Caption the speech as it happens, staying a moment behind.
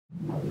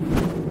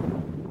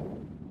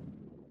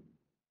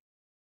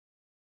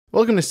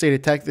Welcome to State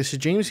of Tech. This is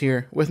James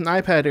here with an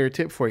iPad Air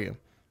tip for you.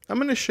 I'm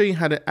going to show you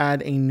how to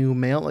add a new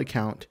mail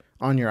account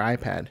on your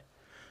iPad.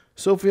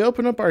 So if we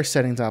open up our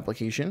settings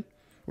application,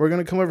 we're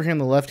going to come over here on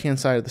the left hand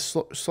side of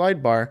the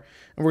slide bar,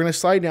 and we're going to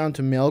slide down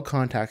to Mail,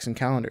 Contacts, and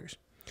Calendars.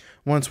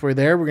 Once we're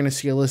there, we're going to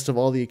see a list of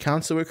all the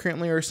accounts that we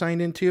currently are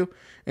signed into,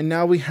 and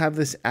now we have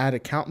this Add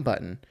Account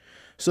button.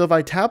 So if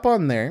I tap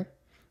on there,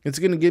 it's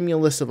going to give me a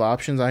list of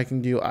options. I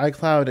can do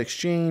iCloud,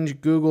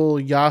 Exchange, Google,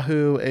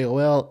 Yahoo,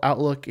 AOL,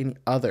 Outlook, and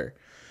other.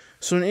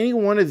 So in any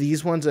one of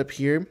these ones up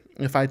here,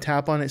 if I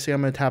tap on it, say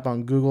I'm going to tap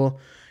on Google,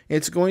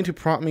 it's going to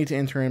prompt me to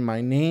enter in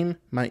my name,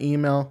 my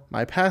email,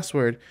 my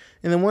password,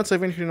 and then once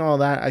I've entered in all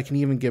that, I can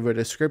even give it a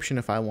description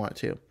if I want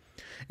to.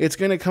 It's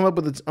going to come up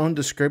with its own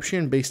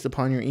description based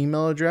upon your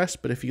email address,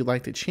 but if you'd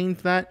like to change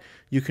that,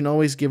 you can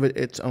always give it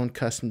its own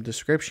custom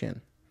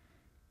description.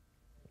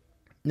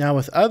 Now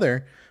with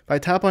Other, if I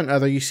tap on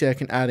Other, you see I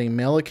can add a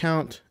mail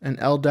account, an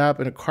LDAP,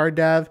 and a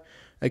CardDAV,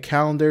 a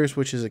Calendars,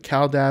 which is a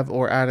CalDAV,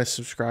 or add a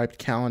subscribed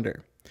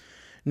calendar.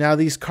 Now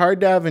these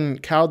CardDAV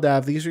and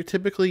CalDAV, these are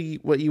typically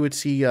what you would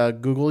see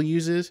Google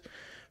uses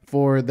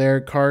for their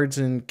cards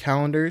and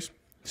calendars.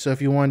 So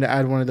if you wanted to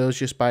add one of those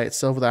just by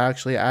itself without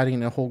actually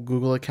adding a whole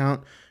Google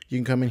account, you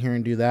can come in here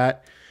and do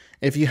that.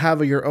 If you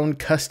have your own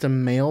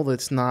custom mail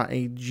that's not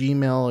a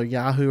Gmail or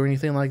Yahoo or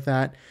anything like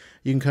that,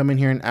 you can come in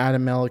here and add a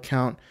mail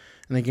account.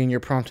 And again, you're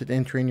prompted to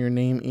enter in your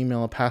name,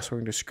 email, password,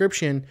 and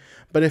description.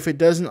 But if it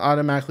doesn't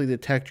automatically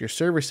detect your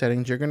server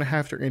settings, you're going to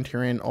have to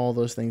enter in all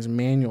those things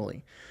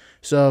manually.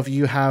 So if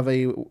you have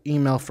a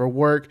email for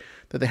work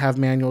that they have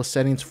manual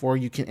settings for,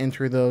 you can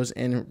enter those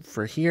in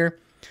for here.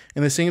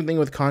 And the same thing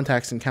with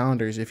contacts and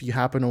calendars. If you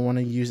happen to want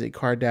to use a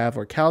CardDAV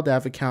or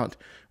CalDAV account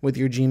with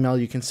your Gmail,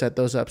 you can set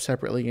those up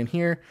separately in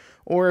here.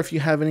 Or if you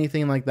have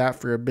anything like that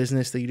for a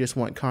business that you just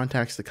want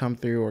contacts to come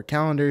through or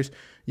calendars,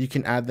 you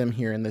can add them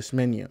here in this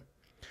menu.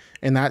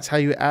 And that's how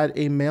you add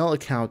a mail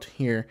account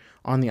here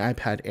on the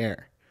iPad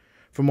Air.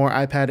 For more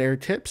iPad Air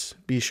tips,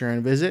 be sure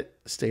and visit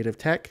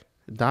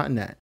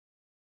stateoftech.net.